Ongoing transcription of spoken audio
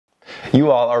You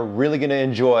all are really going to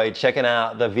enjoy checking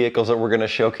out the vehicles that we're going to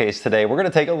showcase today. We're going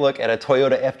to take a look at a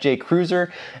Toyota FJ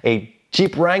Cruiser, a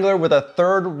Jeep Wrangler with a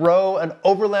third row, an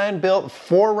Overland built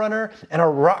 4Runner, and a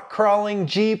rock crawling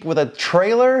Jeep with a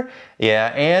trailer.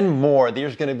 Yeah, and more.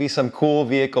 There's going to be some cool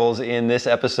vehicles in this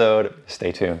episode.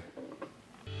 Stay tuned.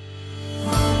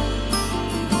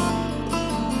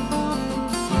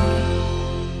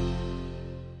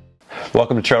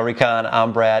 Welcome to TrailRecon,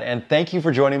 I'm Brad, and thank you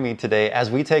for joining me today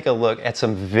as we take a look at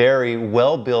some very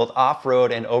well-built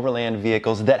off-road and overland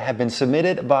vehicles that have been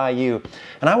submitted by you.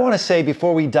 And I want to say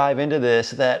before we dive into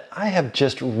this that I have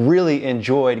just really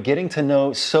enjoyed getting to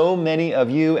know so many of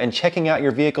you and checking out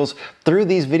your vehicles through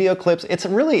these video clips. It's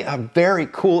really a very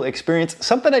cool experience,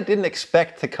 something I didn't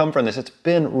expect to come from this. It's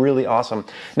been really awesome.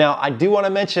 Now, I do want to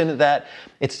mention that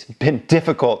it's been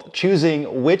difficult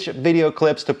choosing which video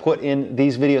clips to put in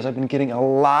these videos. I've been getting a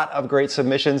lot of great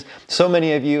submissions. So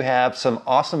many of you have some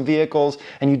awesome vehicles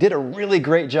and you did a really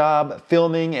great job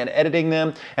filming and editing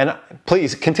them. And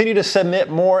please continue to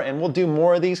submit more and we'll do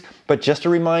more of these. But just a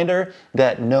reminder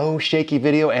that no shaky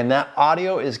video and that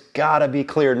audio is gotta be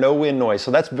clear, no wind noise. So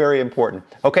that's very important.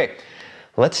 Okay,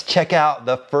 let's check out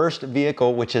the first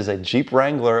vehicle, which is a Jeep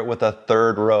Wrangler with a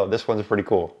third row. This one's pretty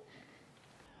cool.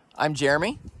 I'm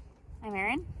Jeremy. I'm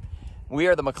Erin. We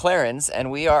are the McLarens,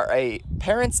 and we are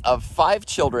parents of 5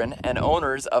 children and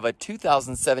owners of a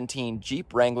 2017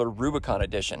 Jeep Wrangler Rubicon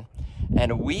Edition.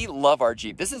 And we love our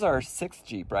Jeep. This is our 6th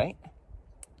Jeep, right?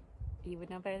 You would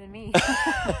know better than me.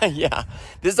 Yeah,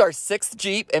 this is our 6th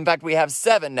Jeep. In fact, we have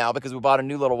 7 now because we bought a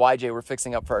new little YJ we're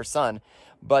fixing up for our son.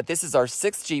 But this is our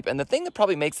 6th Jeep, and the thing that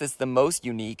probably makes this the most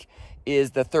unique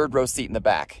is the third row seat in the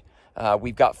back.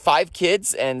 We've got 5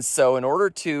 kids, and so in order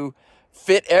to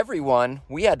fit everyone,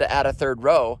 we had to add a third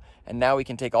row, and now we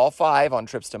can take all 5 on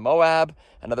trips to Moab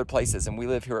and other places. And we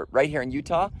live here, right here in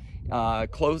Utah,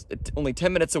 only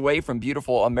 10 minutes away from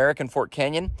beautiful American Fort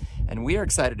Canyon, and we are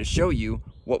excited to show you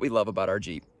what we love about our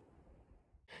Jeep.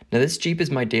 Now this Jeep is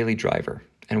my daily driver,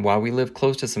 and while we live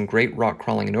close to some great rock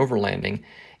crawling and overlanding,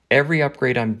 every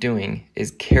upgrade I'm doing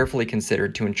is carefully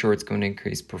considered to ensure it's going to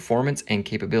increase performance and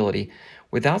capability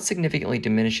without significantly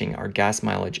diminishing our gas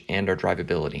mileage and our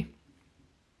drivability.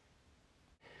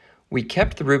 We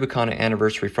kept the Rubicon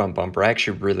anniversary front bumper. I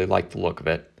actually really like the look of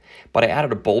it, but I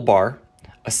added a bull bar,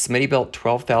 a Smittybilt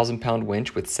 12,000 pound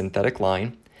winch with synthetic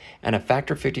line, and a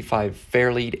Factor 55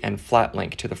 fair lead and flat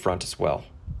link to the front as well.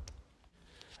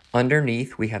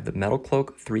 Underneath, we have the Metal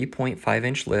Cloak 3.5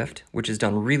 inch lift, which is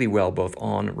done really well both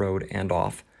on road and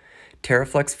off.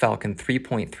 TerraFlex Falcon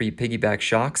 3.3 piggyback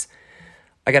shocks.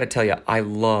 I gotta tell you, I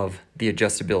love the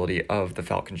adjustability of the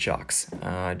Falcon shocks.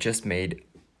 Just made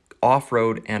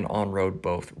off-road and on-road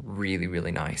both really,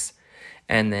 really nice.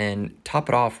 And then top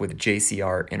it off with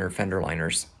JCR inner fender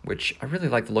liners, which I really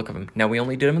like the look of them. Now, we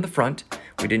only did them in the front,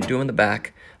 we didn't do them in the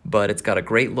back, but it's got a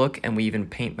great look, and we even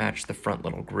paint matched the front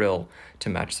little grille to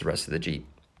match the rest of the Jeep.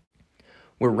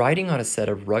 We're riding on a set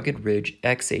of Rugged Ridge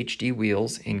XHD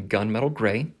wheels in gunmetal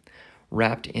gray,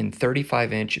 wrapped in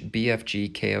 35-inch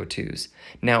BFG KO2s.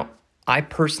 Now, I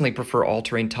personally prefer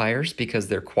all-terrain tires because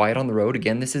they're quiet on the road.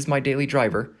 Again, this is my daily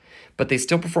driver, but they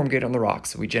still perform great on the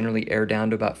rocks. We generally air down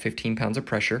to about 15 pounds of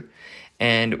pressure,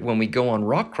 and when we go on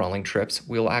rock crawling trips,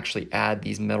 we'll actually add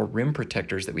these metal rim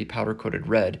protectors that we powder-coated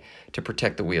red to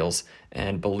protect the wheels,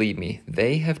 and believe me,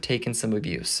 they have taken some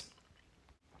abuse.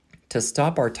 To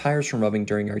stop our tires from rubbing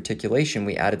during articulation,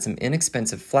 we added some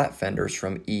inexpensive flat fenders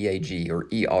from EAG or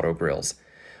E-Auto grills.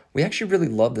 We actually really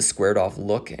love the squared off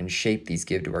look and shape these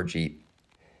give to our Jeep.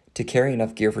 To carry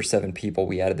enough gear for 7 people,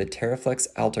 we added the TerraFlex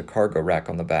Alta cargo rack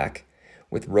on the back,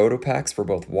 with rotopacks for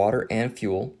both water and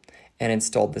fuel, and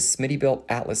installed the Smittybilt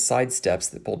Atlas side steps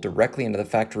that bolt directly into the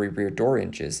factory rear door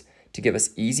hinges to give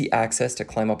us easy access to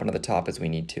climb up onto the top as we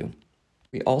need to.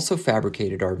 We also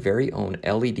fabricated our very own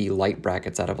LED light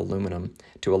brackets out of aluminum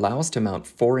to allow us to mount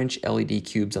 4-inch LED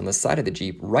cubes on the side of the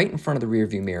Jeep right in front of the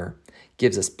rearview mirror.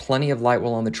 Gives us plenty of light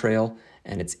while on the trail,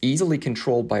 and it's easily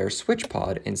controlled by our switch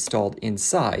pod installed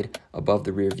inside above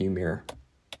the rearview mirror.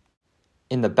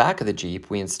 In the back of the Jeep,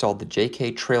 we installed the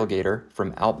JK Trailgater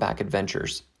from Outback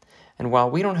Adventures. And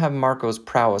while we don't have Marco's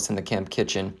prowess in the camp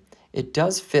kitchen, it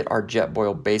does fit our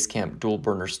Jetboil Basecamp dual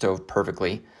burner stove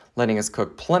perfectly, letting us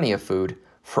cook plenty of food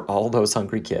for all those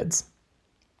hungry kids.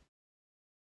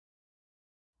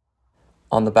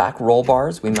 On the back roll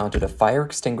bars, we mounted a fire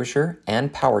extinguisher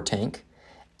and power tank,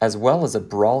 as well as a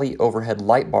Brawley overhead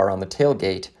light bar on the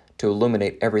tailgate to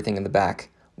illuminate everything in the back,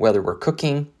 whether we're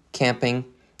cooking, camping,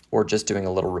 or just doing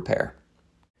a little repair.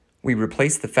 We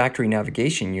replaced the factory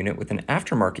navigation unit with an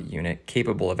aftermarket unit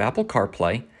capable of Apple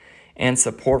CarPlay and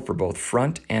support for both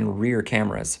front and rear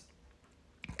cameras.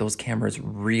 those cameras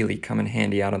really come in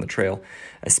handy out on the trail,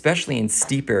 especially in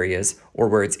steep areas or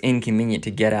where it's inconvenient to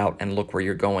get out and look where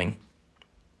you're going.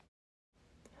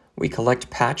 We collect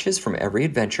patches from every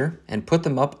adventure and put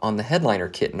them up on the headliner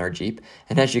kit in our Jeep,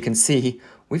 and as you can see,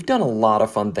 we've done a lot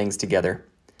of fun things together.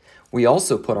 We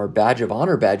also put our Badge of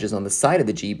Honor badges on the side of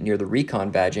the Jeep near the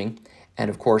Recon badging, and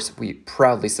of course, we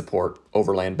proudly support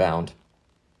Overland Bound.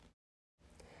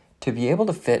 To be able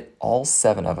to fit all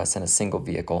 7 of us in a single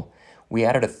vehicle, we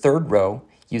added a 3rd row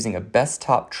using a Best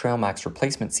Top TrailMax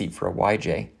replacement seat for a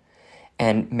YJ,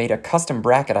 and made a custom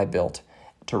bracket I built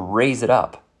to raise it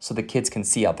up so the kids can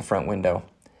see out the front window.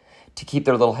 To keep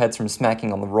their little heads from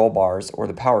smacking on the roll bars or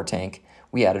the power tank,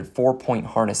 we added 4-point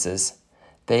harnesses.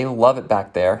 They love it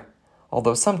back there,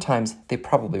 although sometimes they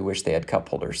probably wish they had cup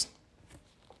holders.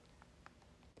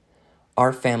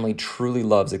 Our family truly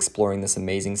loves exploring this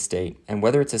amazing state, and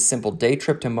whether it's a simple day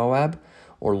trip to Moab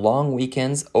or long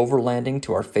weekends overlanding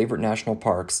to our favorite national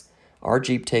parks, our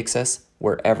Jeep takes us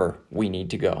wherever we need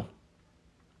to go.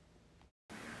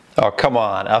 Oh, come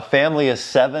on. A family of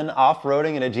 7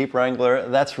 off-roading in a Jeep Wrangler.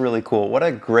 That's really cool. What a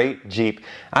great Jeep.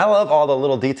 I love all the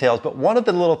little details, but one of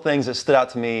the little things that stood out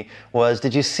to me was,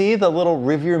 did you see the little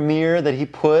rearview mirror that he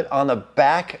put on the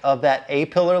back of that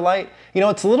A-pillar light? You know,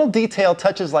 it's little detail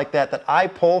touches like that that I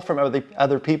pull from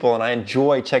other people, and I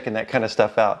enjoy checking that kind of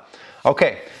stuff out.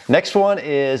 Okay, next one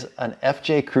is an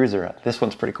FJ Cruiser. This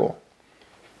one's pretty cool.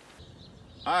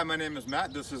 Hi, my name is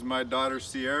Matt. This is my daughter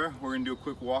Sierra. We're going to do a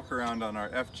quick walk around on our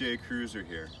FJ Cruiser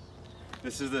here.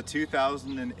 This is the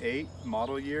 2008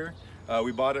 model year.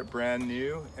 We bought it brand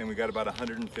new and we got about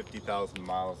 150,000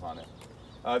 miles on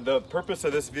it. The purpose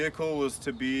of this vehicle was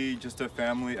to be just a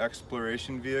family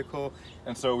exploration vehicle,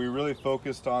 and so we really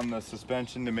focused on the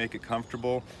suspension to make it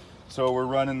comfortable. So we're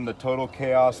running the Total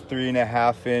Chaos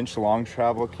 3.5-inch long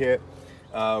travel kit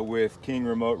with King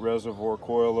remote reservoir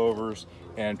coilovers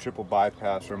and triple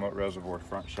bypass remote reservoir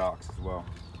front shocks as well.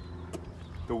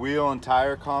 The wheel and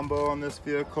tire combo on this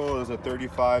vehicle is a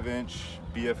 35-inch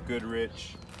BF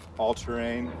Goodrich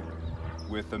all-terrain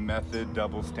with the Method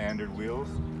double standard wheels.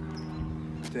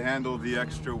 To handle the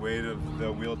extra weight of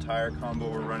the wheel tire combo,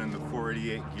 we're running the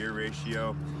 488 gear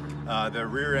ratio. The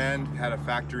rear end had a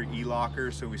factory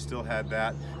e-locker, so we still had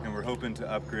that, and we're hoping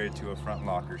to upgrade to a front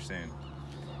locker soon.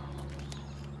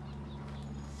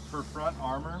 For front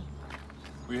armor,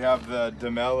 we have the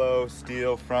DeMello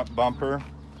steel front bumper.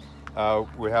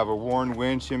 We have a Warn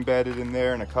winch embedded in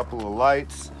there and a couple of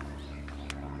lights.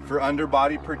 For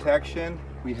underbody protection,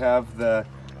 we have the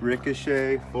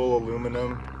Ricochet full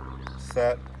aluminum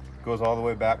set. Goes all the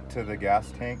way back to the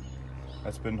gas tank.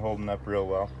 That's been holding up real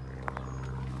well.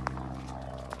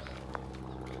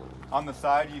 On the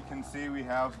side, you can see we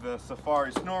have the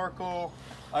Safari snorkel.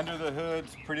 Under the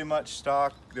hood's pretty much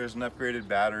stock. There's an upgraded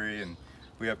battery, and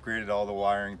we upgraded all the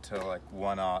wiring to like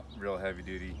 1/0 real heavy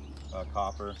duty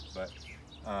copper, but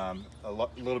a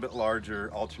little bit larger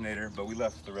alternator, but we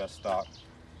left the rest stock.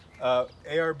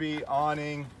 ARB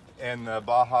awning and the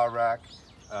Baja rack,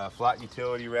 flat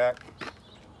utility rack.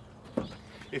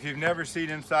 If you've never seen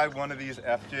inside one of these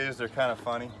FJs, they're kind of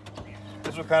funny.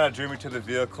 This is what kind of drew me to the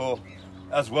vehicle,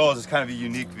 as well as it's kind of a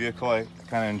unique vehicle. I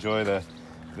kind of enjoy the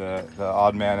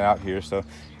odd man out here. So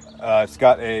it's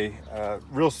got a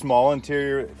real small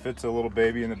interior. It fits a little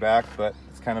baby in the back, but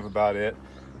it's kind of about it.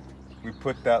 We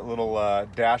put that little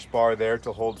dash bar there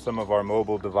to hold some of our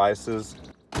mobile devices.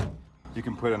 You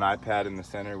can put an iPad in the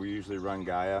center. We usually run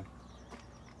Gaia.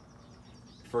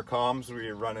 For comms,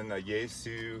 we're running a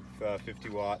Yaesu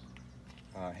 50-watt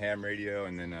ham radio,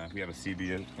 and then we have a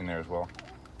CB in there as well.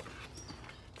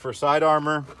 For side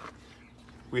armor,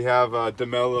 we have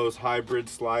DeMello's hybrid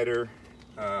slider.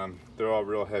 They're all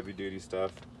real heavy duty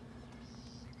stuff.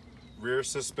 Rear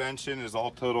suspension is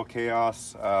all Total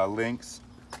Chaos links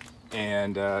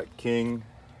and King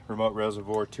remote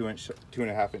reservoir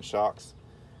 2.5-inch shocks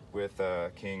with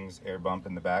King's air bump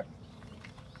in the back.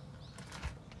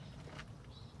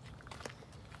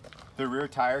 The rear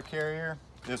tire carrier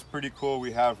is pretty cool.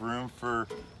 We have room for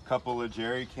a couple of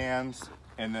jerry cans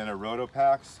and then a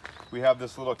Rotopax. We have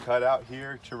this little cutout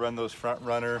here to run those front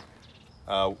runner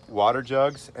water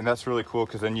jugs, and that's really cool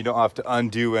because then you don't have to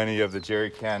undo any of the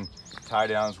jerry can tie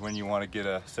downs when you want to get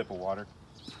a sip of water.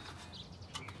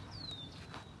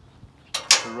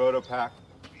 The Rotopax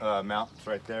mounts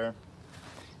right there.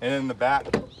 And in the back,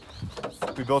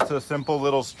 we built a simple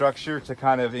little structure to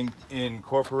kind of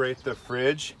incorporate the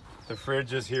fridge. The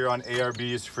fridge is here on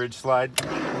ARB's fridge slide.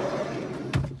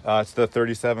 It's the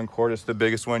 37 quart. It's the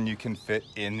biggest one you can fit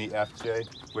in the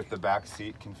FJ with the back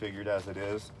seat configured as it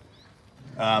is.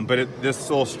 But this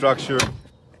little structure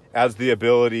Adds the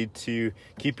ability to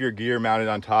keep your gear mounted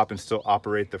on top and still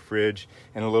operate the fridge,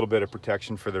 and a little bit of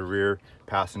protection for the rear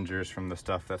passengers from the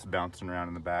stuff that's bouncing around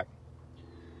in the back.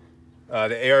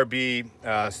 The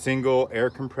ARB single air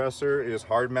compressor is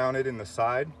hard mounted in the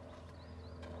side.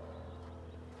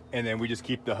 And then we just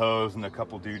keep the hose and a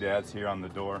couple doodads here on the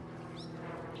door.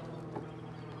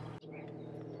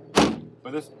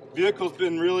 But this vehicle's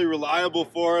been really reliable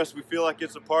for us. We feel like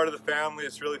it's a part of the family.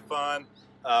 It's really fun.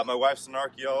 My wife's an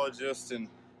archaeologist, and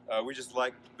we just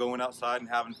like going outside and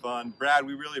having fun. Brad,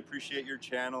 we really appreciate your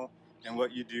channel and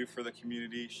what you do for the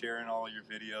community, sharing all of your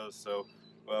videos. So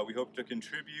we hope to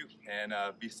contribute, and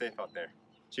be safe out there.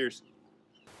 Cheers.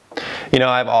 You know,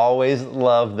 I've always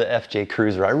loved the FJ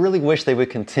Cruiser. I really wish they would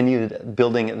continue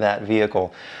building that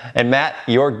vehicle. And Matt,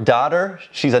 your daughter,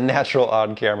 she's a natural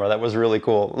on camera. That was really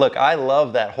cool. Look, I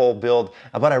love that whole build.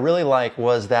 What I really like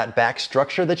was that back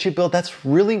structure that you built. That's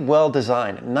really well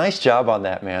designed. Nice job on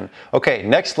that, man. Okay,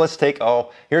 next let's take,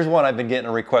 oh, here's one I've been getting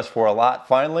a request for a lot.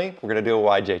 Finally, we're gonna do a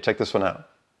YJ. Check this one out.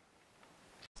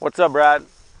 What's up, Brad?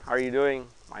 How are you doing?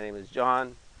 My name is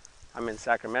John. I'm in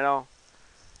Sacramento,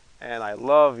 and I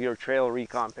love your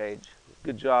TrailRecon page.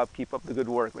 Good job. Keep up the good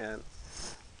work, man.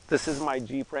 This is my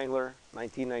Jeep Wrangler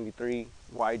 1993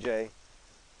 YJ,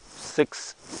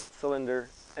 6-cylinder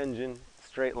engine,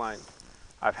 straight line.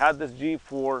 I've had this Jeep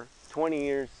for 20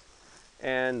 years,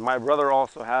 and my brother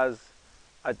also has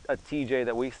a TJ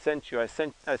that we sent you. I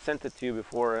sent it to you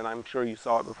before, and I'm sure you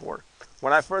saw it before.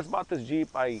 When I first bought this Jeep,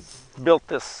 I built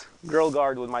this grill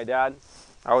guard with my dad.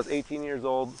 I was 18 years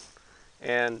old,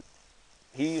 and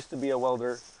he used to be a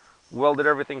welder, welded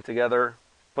everything together,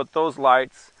 put those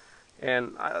lights,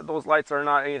 and those lights are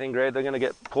not anything great. They're gonna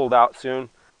get pulled out soon.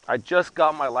 I just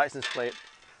got my license plate,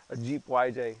 a Jeep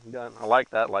YJ done. I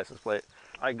like that license plate.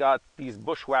 I got these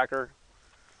Bushwhacker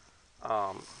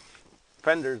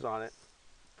fenders on it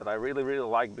that I really, really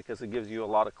like because it gives you a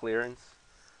lot of clearance.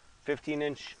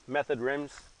 15-inch method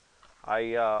rims.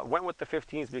 I went with the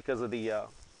 15s because of the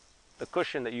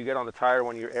cushion that you get on the tire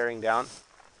when you're airing down.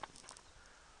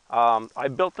 I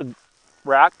built the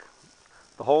rack,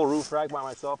 the whole roof rack by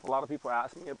myself. A lot of people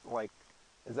ask me, like,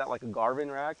 is that like a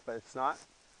Garvin rack? But it's not.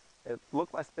 It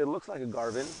looks like a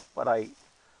Garvin, but I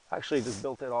actually just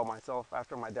built it all myself.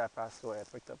 After my dad passed away, I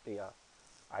picked up the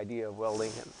idea of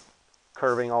welding and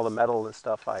curving all the metal and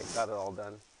stuff. I got it all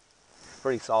done.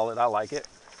 Pretty solid. I like it.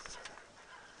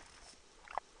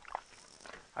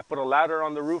 I put a ladder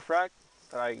on the roof rack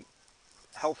that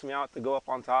helps me out to go up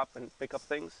on top and pick up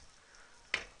things.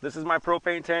 This is my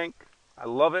propane tank. I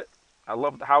love it. I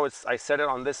love how I set it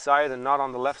on this side and not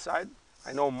on the left side.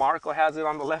 I know Marco has it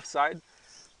on the left side,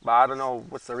 but I don't know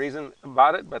what's the reason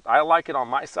about it, but I like it on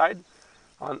my side,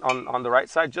 on the right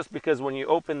side, just because when you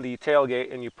open the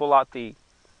tailgate and you pull out the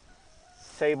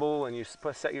table and you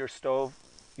set your stove,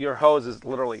 your hose is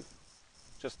literally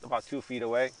just about 2 feet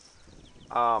away.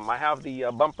 I have the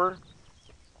bumper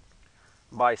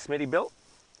by Smittybuilt.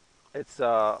 It's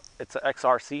a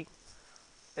XRC.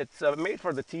 It's made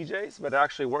for the TJs, but it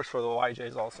actually works for the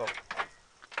YJs also.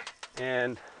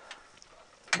 And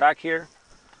back here,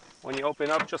 when you open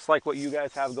up, just like what you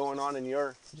guys have going on in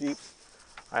your Jeeps,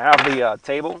 I have the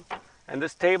table. And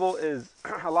this table is,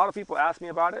 a lot of people ask me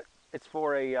about it. It's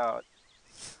for a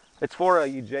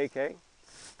JK.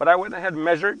 But I went ahead and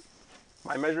measured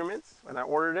my measurements when I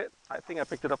ordered it. I think I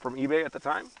picked it up from eBay at the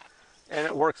time, and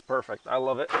it works perfect. I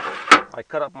love it. I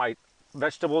cut up my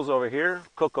vegetables over here,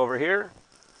 cook over here.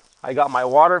 I got my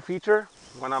water feature.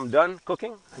 When I'm done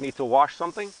cooking, I need to wash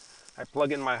something. I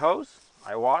plug in my hose,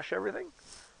 I wash everything,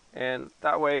 and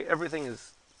that way everything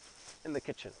is in the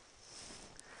kitchen.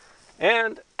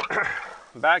 And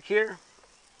back here,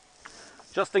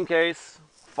 just in case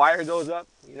fire goes up,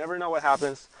 you never know what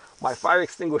happens. My fire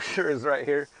extinguisher is right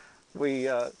here. We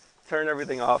turn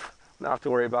everything off, don't have to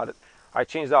worry about it. I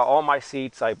changed out all my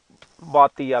seats. I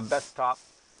bought the best top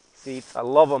seats. I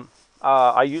love them.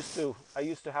 I used to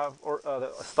have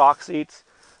stock seats,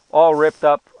 all ripped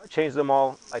up. I changed them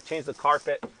all. I changed the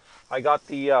carpet. I got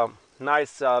the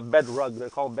nice bed rug. They're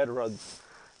called bed rugs.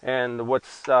 And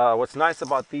what's nice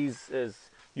about these is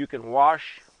you can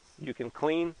wash, you can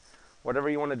clean, whatever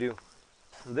you want to do.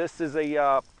 This is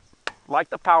like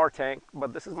the power tank,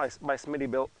 but this is my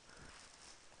Smittybuilt.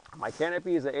 My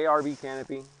canopy is an ARB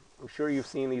canopy. I'm sure you've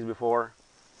seen these before.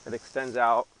 It extends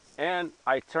out, and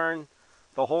I turn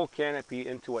the whole canopy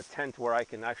into a tent where I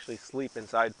can actually sleep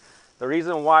inside. The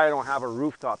reason why I don't have a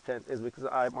rooftop tent is because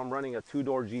I'm running a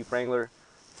 2-door Jeep Wrangler.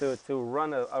 To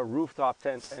run a rooftop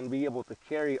tent and be able to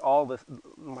carry all this,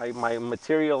 my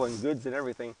material and goods and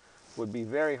everything would be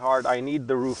very hard. I need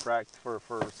the roof rack for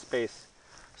space.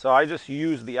 So I just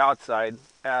use the outside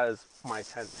as my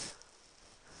tent.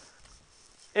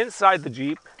 Inside the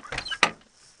Jeep,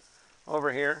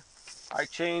 over here,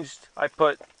 I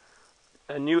put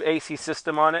a new AC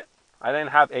system on it. I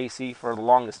didn't have AC for the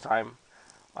longest time.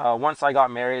 Once I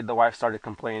got married, the wife started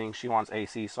complaining she wants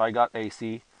AC, so I got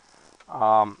AC.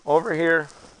 Over here,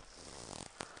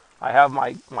 I have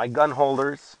my gun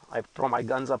holders. I throw my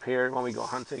guns up here when we go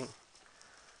hunting.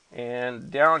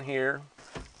 And down here,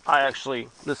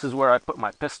 this is where I put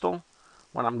my pistol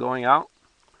when I'm going out.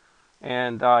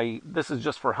 And this is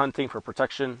just for hunting, for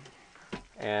protection.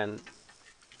 And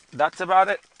that's about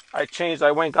it.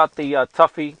 I went and got the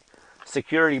Tuffy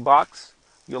security box.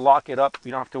 You lock it up,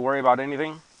 you don't have to worry about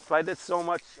anything. So I did so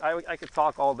much, I could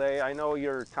talk all day. I know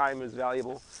your time is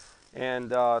valuable.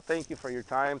 And thank you for your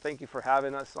time. Thank you for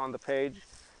having us on the page.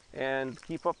 And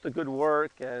keep up the good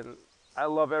work. And I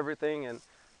love everything. And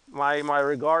my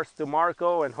regards to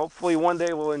Marco. And hopefully one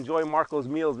day we'll enjoy Marco's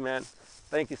meals, man.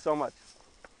 Thank you so much.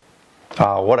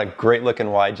 Oh, what a great looking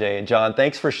YJ. And John,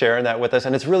 thanks for sharing that with us.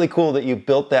 And it's really cool that you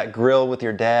built that grill with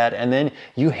your dad and then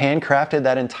you handcrafted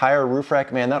that entire roof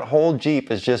rack. Man, that whole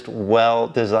Jeep is just well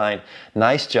designed.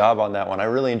 Nice job on that one. I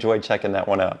really enjoyed checking that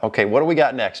one out. Okay, what do we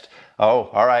got next? Oh,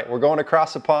 all right, we're going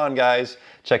across the pond, guys.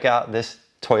 Check out this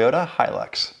Toyota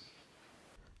Hilux.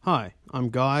 Hi, I'm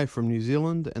Guy from New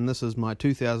Zealand and this is my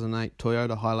 2008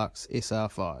 Toyota Hilux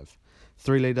SR5,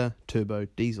 3-litre turbo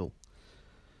diesel.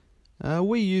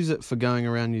 We use it for going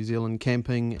around New Zealand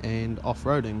camping and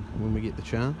off-roading when we get the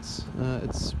chance.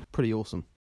 It's pretty awesome.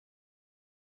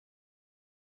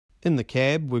 In the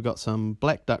cab we've got some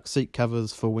black duck seat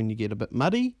covers for when you get a bit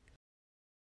muddy,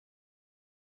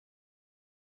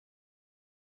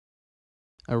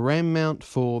 a RAM mount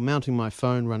for mounting my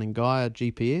phone running Gaia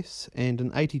GPS, and an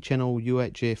 80-channel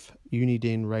UHF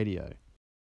Uniden radio,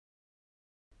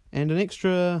 and an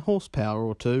extra horsepower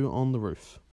or two on the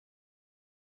roof.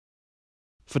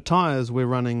 For tyres, we're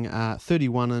running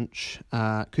 31-inch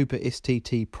Cooper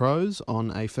STT Pros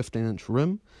on a 15-inch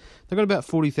rim. They've got about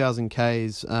 40,000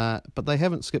 Ks, but they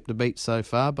haven't skipped a beat so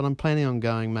far, but I'm planning on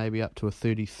going maybe up to a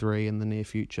 33 in the near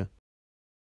future.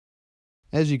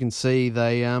 As you can see,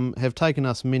 they have taken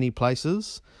us many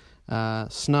places.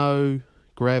 Snow,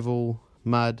 gravel,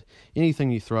 mud, anything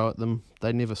you throw at them,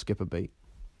 they never skip a beat.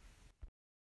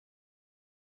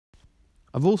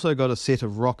 I've also got a set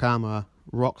of Rock Armour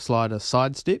Rock Slider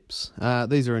side steps.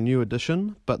 These are a new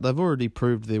addition, but they've already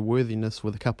proved their worthiness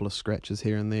with a couple of scratches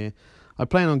here and there. I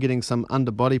plan on getting some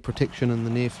underbody protection in the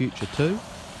near future too,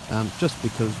 just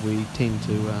because we tend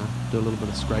to do a little bit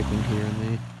of scraping here and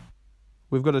there.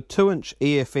 We've got a 2-inch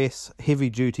EFS heavy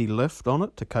duty lift on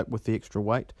it to cope with the extra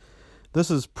weight. This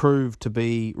has proved to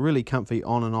be really comfy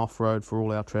on and off road for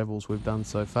all our travels we've done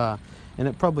so far, and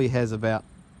it probably has about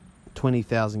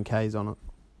 20,000 Ks on it.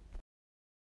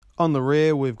 On the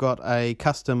rear we've got a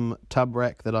custom tub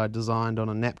rack that I designed on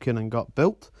a napkin and got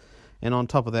built, and on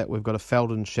top of that we've got a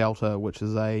Felden Shelter, which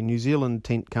is a New Zealand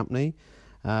tent company,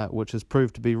 which has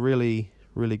proved to be really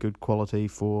good quality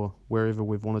for wherever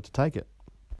we've wanted to take it.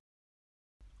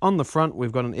 On the front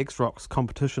we've got an X-Rocks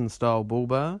competition style bull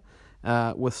bar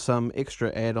with some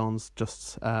extra add-ons,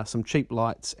 just some cheap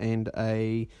lights and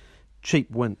a cheap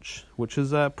winch, which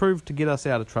has proved to get us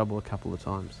out of trouble a couple of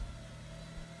times.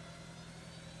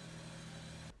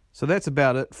 So that's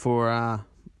about it for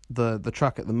the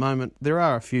truck at the moment. There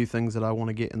are a few things that I want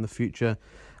to get in the future: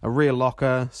 a rear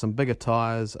locker, some bigger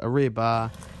tyres, a rear bar,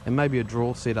 and maybe a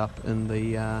drawer set up in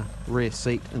the rear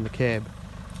seat in the cab.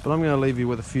 But I'm going to leave you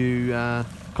with a few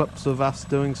clips of us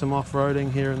doing some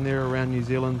off-roading here and there around New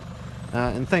Zealand.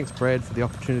 And thanks, Brad, for the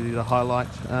opportunity to highlight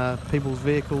people's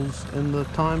vehicles in the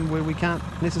time where we can't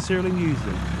necessarily use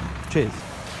them. Cheers.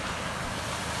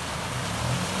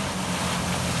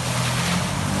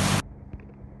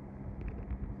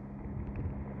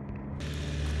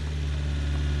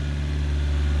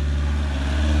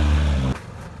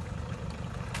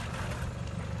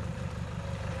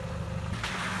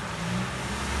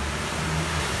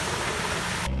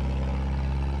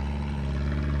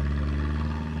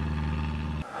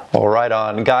 Well, right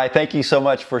on. Guy, thank you so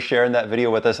much for sharing that video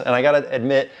with us. And I gotta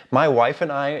admit, my wife and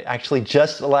I actually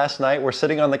just last night were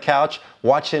sitting on the couch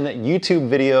watching YouTube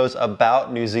videos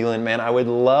about New Zealand. Man, I would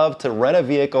love to rent a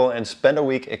vehicle and spend a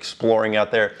week exploring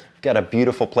out there. You've got a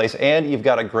beautiful place and you've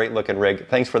got a great looking rig.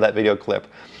 Thanks for that video clip.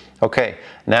 Okay,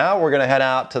 now we're gonna head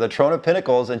out to the Trona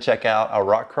Pinnacles and check out a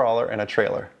rock crawler and a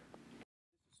trailer.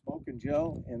 Smokin'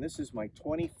 Joe, and this is my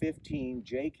 2015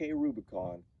 JK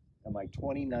Rubicon and my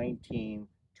 2019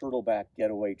 Turtleback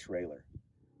Getaway trailer.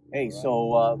 Hey,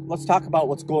 so let's talk about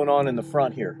what's going on in the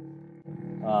front here.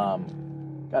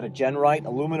 Got a Genrite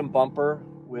aluminum bumper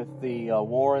with the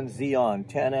Warren Xeon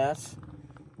 10S,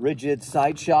 rigid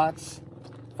side shots,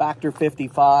 factor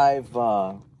 55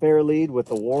 fair lead with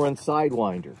the Warren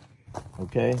Sidewinder.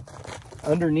 Okay,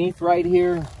 underneath right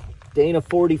here, Dana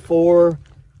 44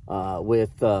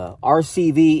 with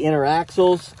RCV inner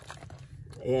axles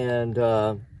and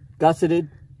gusseted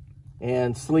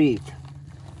and sleeved.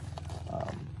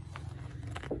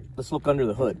 Let's look under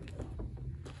the hood.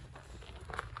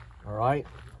 All right,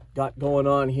 got going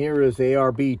on here is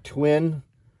ARB twin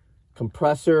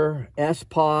compressor,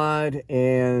 S-Pod,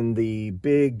 and the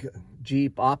big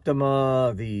Jeep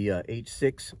Optima, the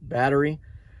H6 battery.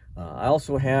 I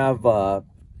also have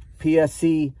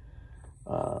PSC,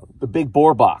 the big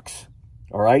bore box,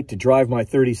 all right, to drive my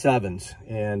 37s.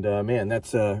 And man,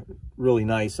 that's a really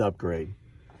nice upgrade.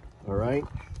 All right,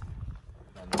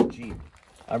 on the Jeep.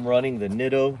 I'm running the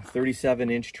Nitto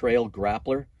 37-inch trail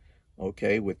grappler,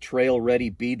 okay, with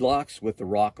trail-ready beadlocks with the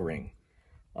rock ring.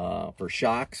 For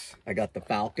shocks, I got the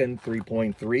Falcon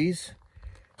 3.3s,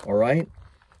 all right.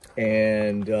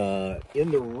 And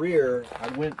in the rear, I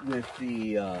went with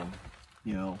the,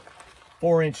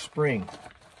 4-inch spring.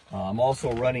 I'm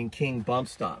also running King bump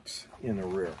stops in the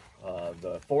rear.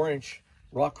 The 4-inch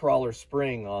rock crawler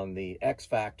spring on the X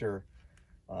Factor,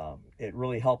 it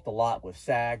really helped a lot with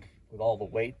sag, with all the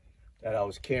weight that I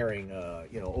was carrying,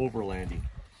 overlanding.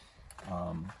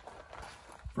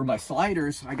 For my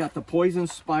sliders, I got the Poison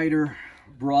Spider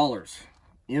Brawlers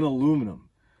in aluminum.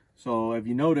 So have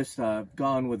you noticed I've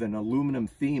gone with an aluminum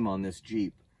theme on this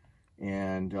Jeep.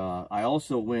 And I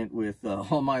also went with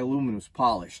all my aluminum's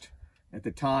polished. At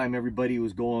the time, everybody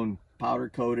was going powder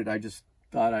coated. I just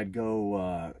thought I'd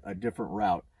go a different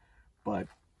route. But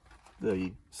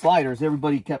the sliders,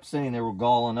 everybody kept saying they were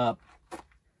galling up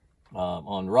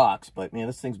on rocks. But man,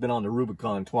 this thing's been on the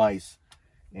Rubicon twice.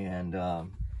 And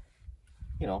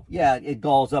yeah, it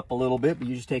galls up a little bit, but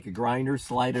you just take a grinder,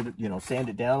 slide it, sand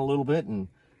it down a little bit, and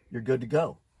you're good to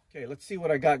go. Okay, let's see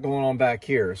what I got going on back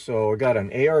here. So I got an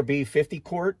ARB 50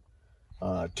 quart,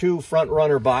 2 front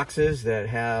runner boxes that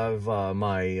have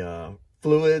my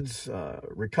fluids,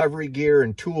 recovery gear,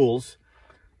 and tools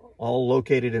all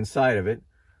located inside of it.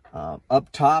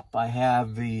 Up top, I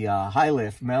have the high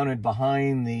lift mounted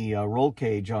behind the roll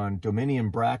cage on Dominion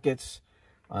brackets.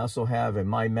 I also have a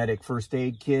My Medic first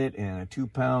aid kit and a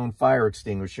 2-pound fire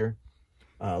extinguisher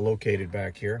located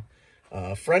back here.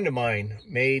 A friend of mine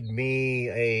made me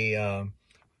a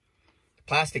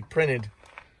plastic printed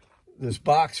this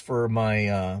box for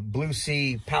my Blue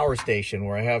Sea power station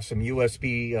where I have some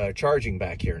USB charging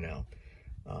back here now.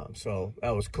 So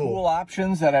that was cool. Cool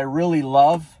options that I really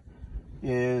love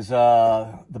is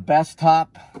the Best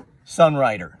Top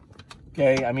Sunrider.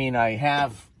 Okay, I mean, I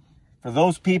have, for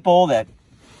those people that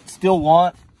still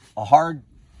want a hard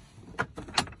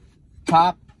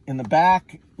top in the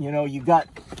back, you got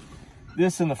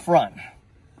this in the front,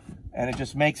 and it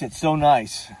just makes it so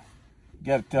nice. You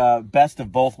get best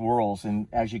of both worlds, and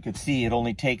as you can see, it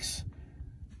only takes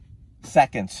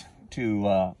seconds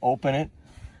to open it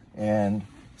and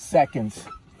seconds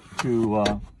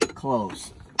to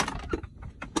close.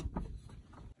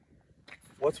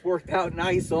 What's worked out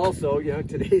nice also,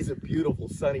 today's a beautiful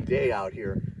sunny day out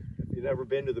here. If you've never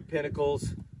been to the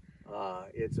Pinnacles,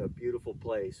 it's a beautiful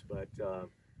place. But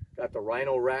got the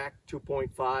Rhino Rack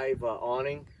 2.5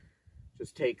 awning.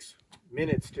 Just takes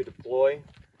minutes to deploy,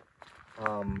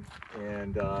 and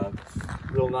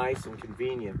it's real nice and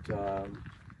convenient.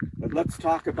 But let's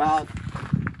talk about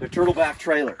the Turtleback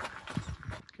trailer.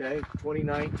 Okay,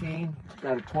 2019,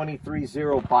 got a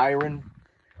 23.0 Byron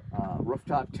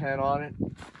rooftop tent on it.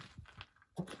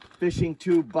 Fishing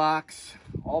tube box,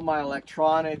 all my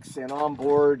electronics and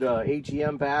onboard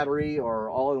AGM battery are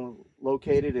all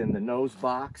located in the nose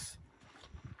box.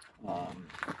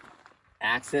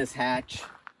 Access hatch,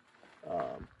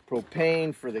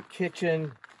 propane for the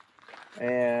kitchen,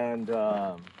 and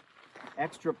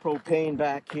extra propane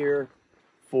back here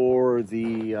for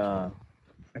the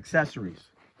accessories.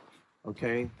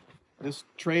 Okay, this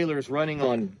trailer is running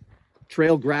on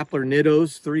Trail Grappler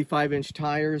Nittos 35-inch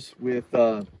tires with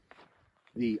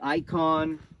the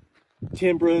Icon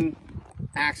Timbren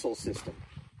axle system.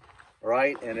 All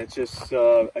right, and it's just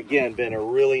again been a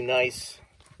really nice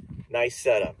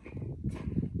setup.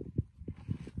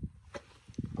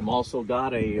 I'm also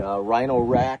got a Rhino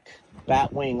Rack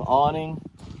Batwing awning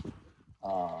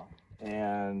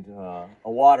and a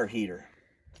water heater.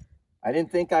 I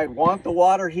didn't think I'd want the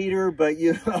water heater, but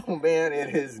man,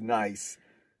 it is nice.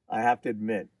 I have to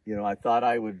admit, I thought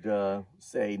I would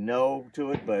say no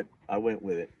to it, but I went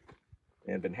with it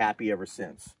and been happy ever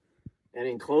since. And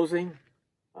in closing,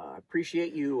 I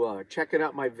appreciate you checking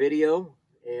out my video.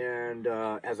 And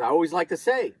as I always like to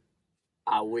say,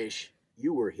 I wish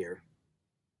you were here.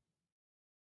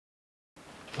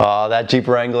 Oh, that Jeep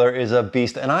Wrangler is a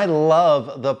beast, and I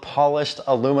love the polished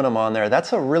aluminum on there.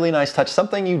 That's a really nice touch,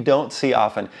 something you don't see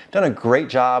often. Done a great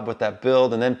job with that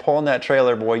build, and then pulling that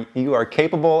trailer, boy, you are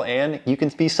capable and you can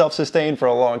be self-sustained for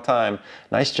a long time.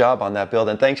 Nice job on that build,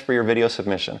 and thanks for your video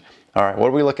submission. All right, what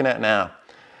are we looking at now?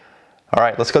 All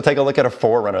right, let's go take a look at a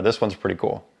 4Runner. This one's pretty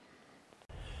cool.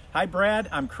 Hi Brad,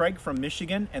 I'm Craig from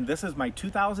Michigan, and this is my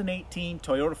 2018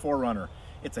 Toyota 4Runner.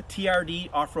 It's a TRD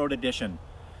Off-Road Edition.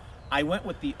 I went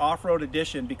with the Off-Road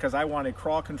Edition because I wanted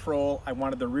crawl control, I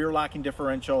wanted the rear locking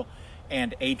differential,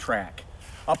 and A-Track.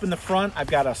 Up in the front, I've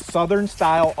got a Southern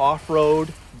style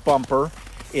off-road bumper.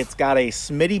 It's got a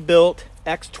Smitty built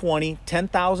X20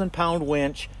 10,000 pound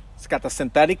winch. It's got the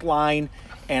synthetic line,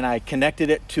 and I connected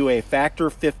it to a Factor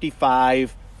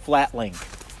 55 flat link.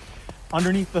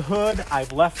 Underneath the hood,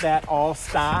 I've left that all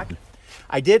stock.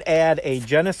 I did add a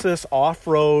Genesis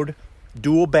off-road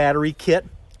dual battery kit.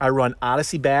 I run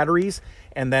Odyssey batteries,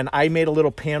 and then I made a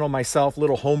little panel myself,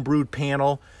 little home-brewed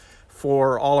panel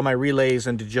for all of my relays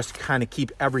and to just kind of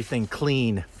keep everything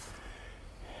clean.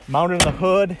 Mounted on the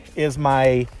hood is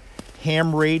my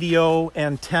ham radio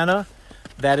antenna.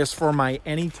 That is for my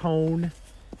Anytone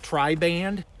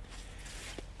tri-band.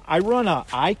 I run a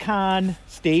Icon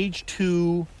Stage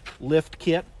 2 lift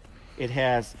kit. It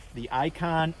has the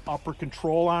Icon upper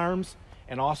control arms,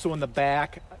 and also in the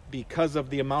back, because of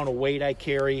the amount of weight I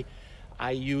carry,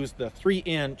 I use the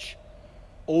 3-inch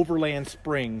Overland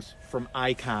springs from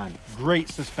Icon. Great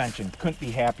suspension, couldn't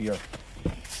be happier.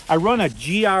 I run a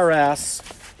GRS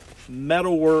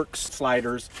Metalworks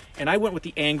sliders, and I went with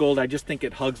the angled. I just think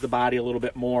it hugs the body a little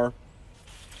bit more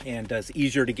and is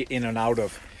easier to get in and out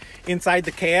of. Inside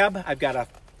the cab, I've got a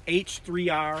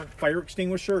H3R fire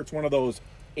extinguisher. It's one of those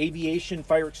aviation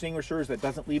fire extinguishers that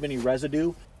doesn't leave any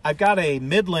residue. I've got a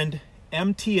Midland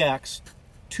MTX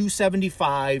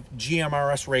 275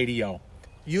 GMRS radio.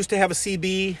 Used to have a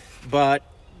CB, but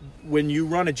when you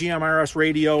run a GMRS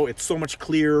radio, it's so much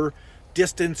clearer.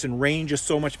 Distance and range is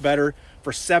so much better.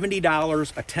 For $70,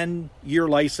 a 10-year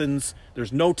license,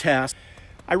 there's no test.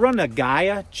 I run a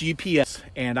Gaia GPS,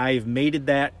 and I've mated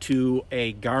that to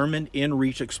a Garmin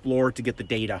InReach Explorer to get the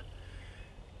data.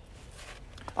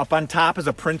 Up on top is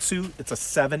a print suit. It's a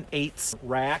 7/8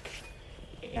 rack,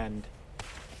 and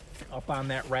up on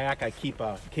that rack, I keep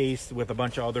a case with a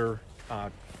bunch of other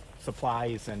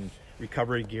supplies and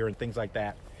recovery gear and things like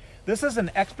that. This is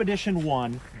an Expedition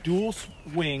 1 dual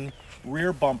swing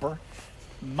rear bumper.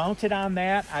 Mounted on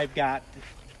that, I've got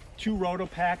 2 roto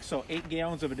packs, so 8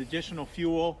 gallons of additional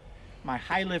fuel, my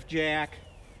high lift jack,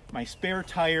 my spare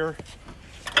tire.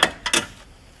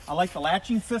 I like the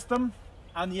latching system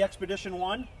on the Expedition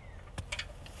 1.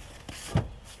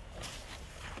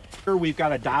 Here we've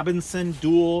got a Dobinson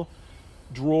dual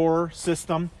drawer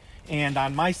system, and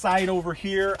on my side over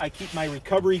here I keep my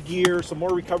recovery gear, some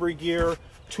more recovery gear,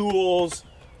 tools,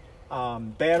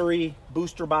 battery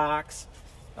booster box,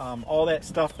 all that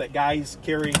stuff that guys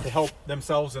carry to help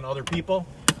themselves and other people.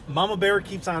 Mama Bear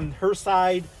keeps on her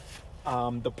side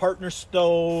the partner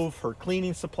stove, her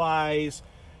cleaning supplies,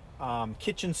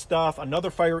 kitchen stuff, another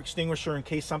fire extinguisher in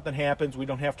case something happens. We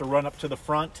don't have to run up to the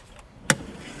front.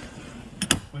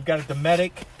 We've got a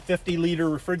Dometic 50-liter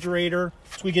refrigerator.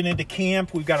 As we get into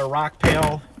camp, we've got a rock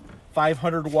pail,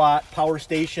 500-watt power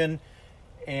station,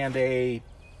 and a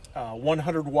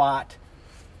 100-watt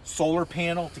solar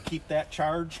panel to keep that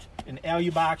charged. An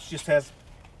AluBox just has,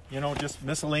 you know, just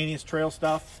miscellaneous trail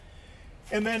stuff.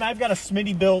 And then I've got a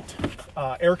Smitty built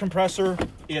air compressor.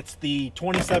 It's the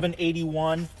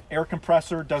 2781 air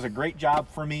compressor. Does a great job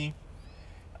for me.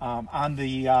 On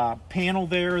the panel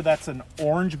there, that's an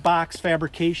orange box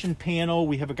fabrication panel.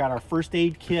 We have got our first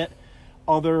aid kit,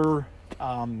 other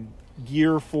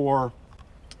gear for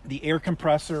the air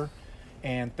compressor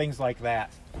and things like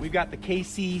that. We've got the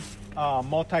KC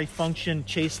multi-function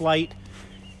chase light,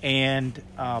 and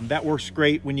that works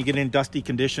great when you get in dusty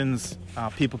conditions.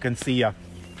 People can see you.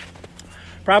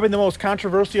 Probably the most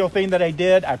controversial thing that I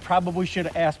did, I probably should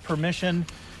have asked permission.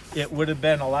 It would have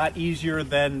been a lot easier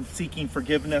than seeking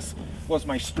forgiveness, was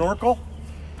my snorkel.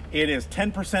 It is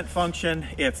 10% function,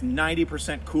 it's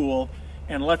 90% cool,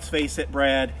 and let's face it,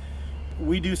 Brad,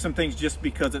 we do some things just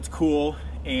because it's cool,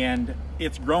 and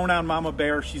it's grown on Mama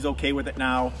Bear. She's okay with it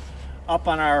now. Up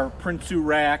on our Prinsu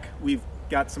rack, we've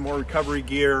got some more recovery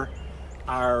gear,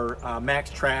 our Max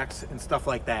Tracks and stuff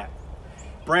like that.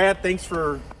 Brad, thanks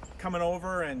for coming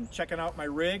over and checking out my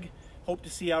rig. Hope to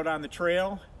see you out on the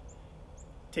trail.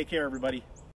 Take care, everybody.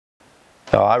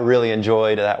 Oh, I really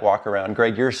enjoyed that walk around.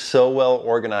 Greg, you're so well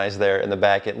organized there in the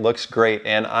back. It looks great,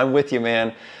 and I'm with you,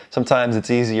 man. Sometimes it's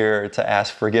easier to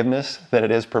ask forgiveness than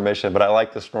it is permission, but I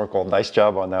like the snorkel. Nice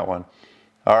job on that one.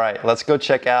 All right, let's go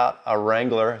check out a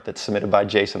Wrangler that's submitted by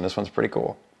Jason. This one's pretty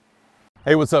cool.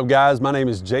 Hey, what's up guys? My name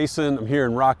is Jason. I'm here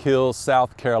in Rock Hill,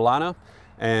 South Carolina,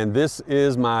 and this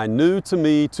is my new to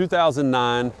me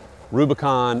 2009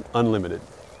 Rubicon Unlimited.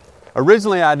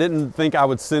 Originally, I didn't think I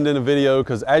would send in a video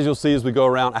because as you'll see as we go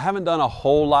around, I haven't done a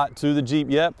whole lot to the Jeep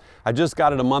yet. I just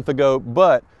got it a month ago,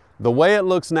 but the way it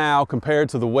looks now compared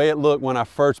to the way it looked when I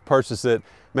first purchased it,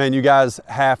 man, you guys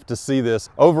have to see this.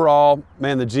 Overall,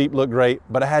 man, the Jeep looked great,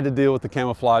 but I had to deal with the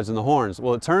camouflage and the horns.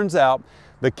 Well, it turns out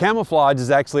the camouflage is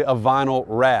actually a vinyl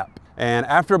wrap. And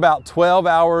after about 12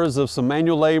 hours of some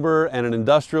manual labor and an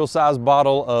industrial sized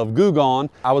bottle of Goo Gone,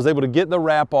 I was able to get the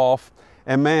wrap off.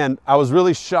 And man, I was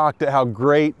really shocked at how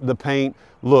great the paint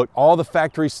looked. All the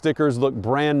factory stickers look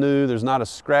brand new. There's not a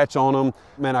scratch on them.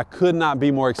 Man, I could not be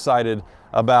more excited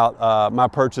about my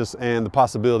purchase and the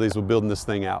possibilities of building this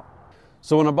thing out.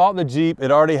 So when I bought the Jeep, it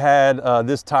already had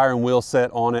this tire and wheel set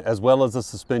on it, as well as the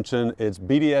suspension. It's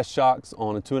BDS shocks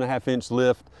on a 2.5-inch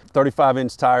lift,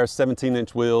 35-inch tires,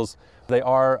 17-inch wheels. They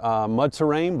are mud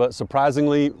terrain, but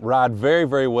surprisingly ride very,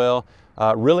 very well.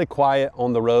 Really quiet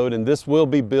on the road, and this will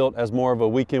be built as more of a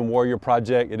weekend warrior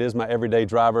project. It is my everyday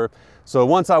driver. So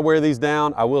once I wear these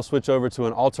down, I will switch over to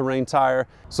an all-terrain tire.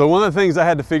 So one of the things I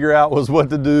had to figure out was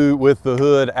what to do with the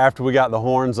hood after we got the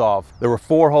horns off. There were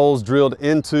 4 holes drilled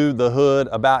into the hood,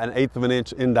 about 1/8 of an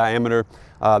inch in diameter.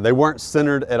 They weren't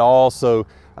centered at all, so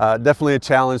definitely a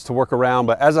challenge to work around.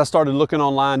 But as I started looking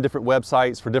online, different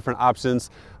websites for different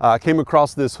options, I came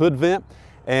across this hood vent.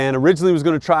 And originally was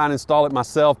going to try and install it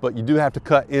myself, but you do have to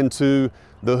cut into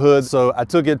the hood. So I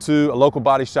took it to a local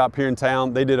body shop here in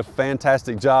town. They did a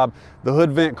fantastic job. The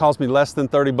hood vent cost me less than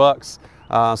 30 bucks.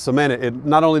 So man, it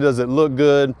not only does it look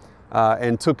good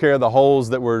and took care of the holes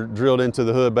that were drilled into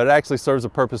the hood, but it actually serves a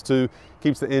purpose too.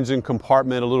 Keeps the engine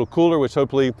compartment a little cooler, which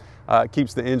hopefully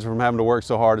keeps the engine from having to work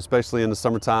so hard, especially in the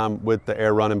summertime with the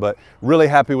air running. But really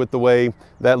happy with the way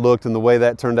that looked and the way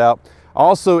that turned out.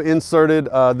 Also inserted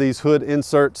these hood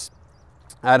inserts.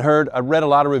 I'd read a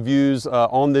lot of reviews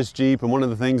on this Jeep, and one of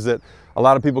the things that a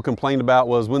lot of people complained about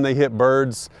was when they hit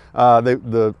birds,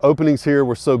 the openings here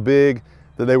were so big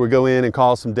that they would go in and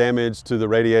cause some damage to the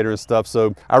radiator and stuff.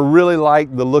 So I really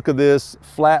like the look of this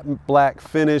flat black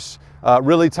finish.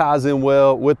 Really ties in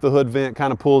well with the hood vent,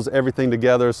 kind of pulls everything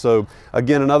together. So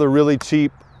again, another really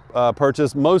cheap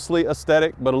purchase, mostly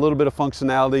aesthetic, but a little bit of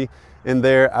functionality in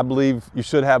there. I believe you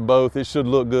should have both. It should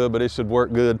look good, but it should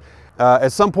work good.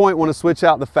 At some point, want to switch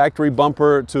out the factory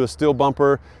bumper to a steel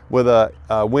bumper with a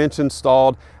winch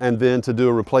installed, and then to do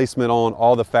a replacement on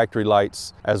all the factory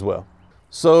lights as well.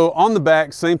 So on the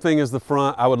back, same thing as the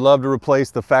front. I would love to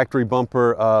replace the factory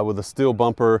bumper with a steel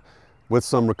bumper with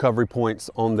some recovery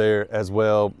points on there as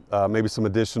well. Maybe some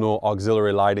additional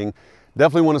auxiliary lighting.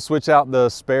 Definitely want to switch out the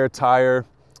spare tire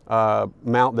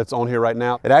mount that's on here right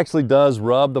now. It actually does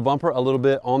rub the bumper a little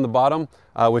bit on the bottom,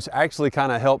 which actually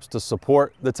kind of helps to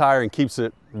support the tire and keeps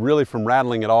it really from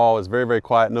rattling at all. It's very, very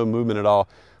quiet, no movement at all.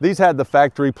 These had the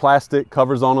factory plastic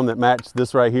covers on them that matched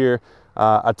this right here.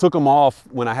 I took them off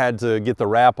when I had to get the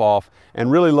wrap off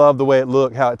and really loved the way it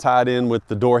looked, how it tied in with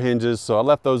the door hinges. So I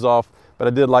left those off, but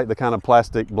I did like the kind of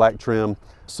plastic black trim.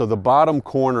 So the bottom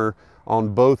corner on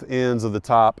both ends of the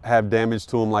top have damage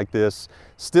to them like this.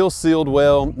 Still sealed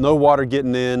well, no water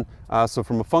getting in. So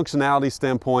from a functionality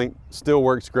standpoint, still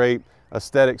works great.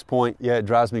 Aesthetics point, yeah, it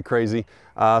drives me crazy.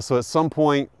 So at some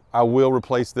point, I will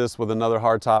replace this with another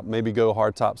hardtop, maybe go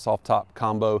hardtop, soft top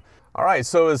combo. All right,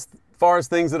 so as far as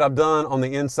things that I've done on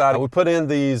the inside, we put in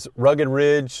these Rugged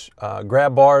Ridge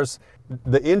grab bars.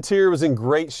 The interior was in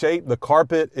great shape. The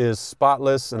carpet is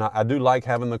spotless, and I do like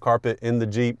having the carpet in the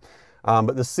Jeep.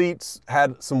 But the seats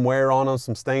had some wear on them,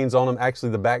 some stains on them. Actually,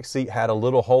 the back seat had a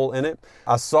little hole in it.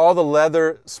 I saw the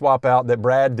leather swap out that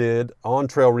Brad did on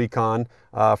TrailRecon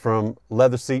from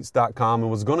leatherseats.com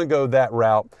and was going to go that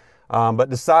route. But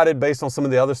decided based on some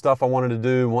of the other stuff I wanted to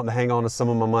do, wanting to hang on to some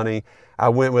of my money, I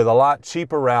went with a lot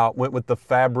cheaper route, went with the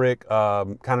fabric,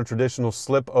 kind of traditional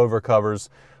slip over covers.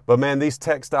 But man, these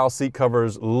textile seat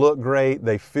covers look great,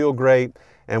 they feel great,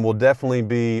 and will definitely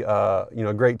be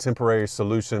a great temporary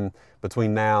solution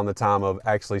between now and the time of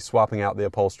actually swapping out the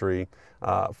upholstery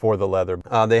for the leather.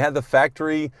 They had the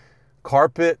factory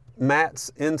carpet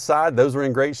mats inside. Those were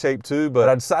in great shape too, but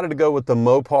I decided to go with the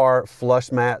Mopar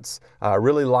flush mats. I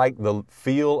really like the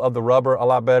feel of the rubber a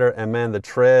lot better, and man, the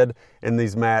tread in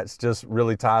these mats just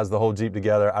really ties the whole Jeep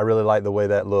together. I really like the way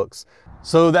that looks.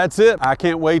 So that's it. I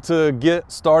can't wait to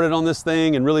get started on this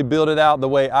thing and really build it out the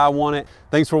way I want it.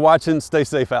 Thanks for watching. Stay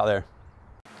safe out there.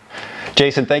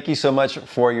 Jason, thank you so much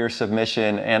for your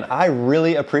submission, and I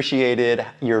really appreciated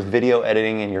your video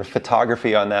editing and your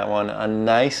photography on that one. A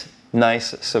nice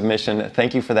submission.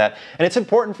 Thank you for that. And it's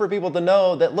important for people to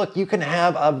know that, look, you can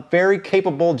have a very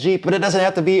capable Jeep, but it doesn't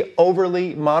have to be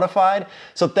overly modified.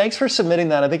 So thanks for submitting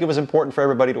that. I think it was important for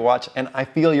everybody to watch, and I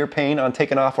feel your pain on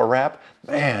taking off a wrap.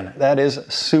 Man, that is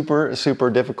super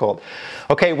difficult.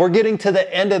 Okay, we're getting to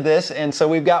the end of this, and so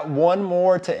we've got one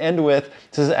more to end with.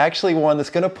 This is actually one that's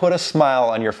gonna put a smile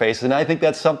on your face, and I think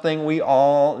that's something we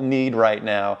all need right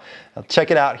now. I'll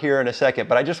check it out here in a second,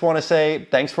 but I just wanna say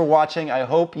thanks for watching. I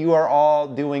hope you are all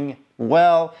doing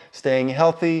well, staying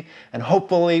healthy, and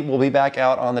hopefully we'll be back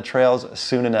out on the trails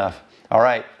soon enough. All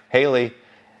right, Haley,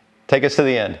 take us to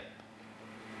the end.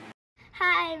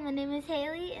 Hi, my name is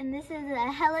Haley, and this is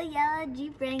a Hella Yellow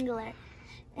Jeep Wrangler.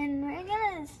 And we're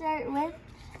gonna start with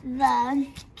the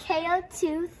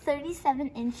KO2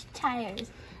 37-inch tires.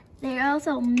 They're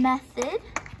also method.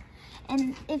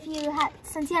 And if you have,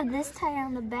 since you have this tire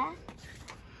on the back,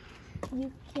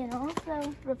 you can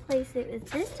also replace it with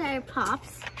this tire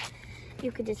pops.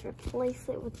 You could just replace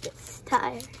it with this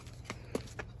tire.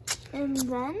 And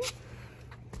then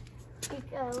we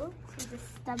go to the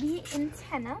stubby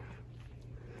antenna.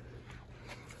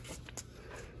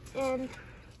 And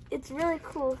it's really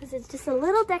cool because it's just a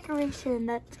little decoration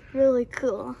that's really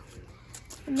cool.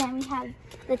 And then we have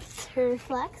the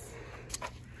TerraFlex,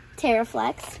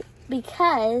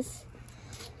 because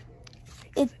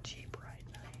it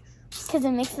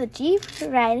makes the Jeep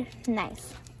ride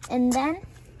nice. And then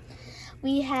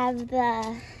we have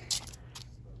the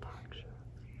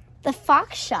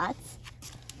Fox Shots,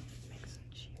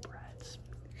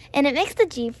 and it makes the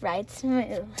Jeep ride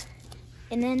smooth.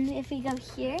 And then if we go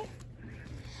here,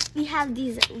 we have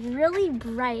these really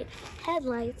bright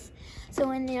headlights. So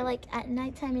when you're like at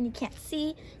nighttime and you can't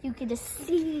see, you can just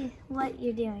see what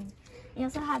you're doing. You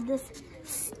also have this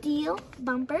steel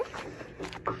bumper.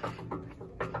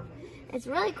 It's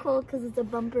really cool because it's a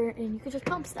bumper and you can just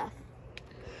pump stuff.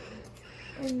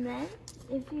 And then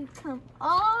if you come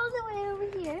all the way over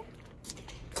here,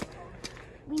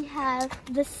 we have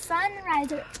the sun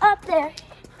riser up there.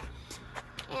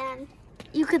 And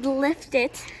you could lift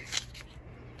it,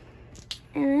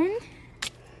 and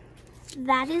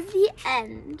that is the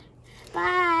end.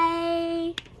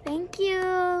 Bye. Thank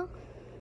you.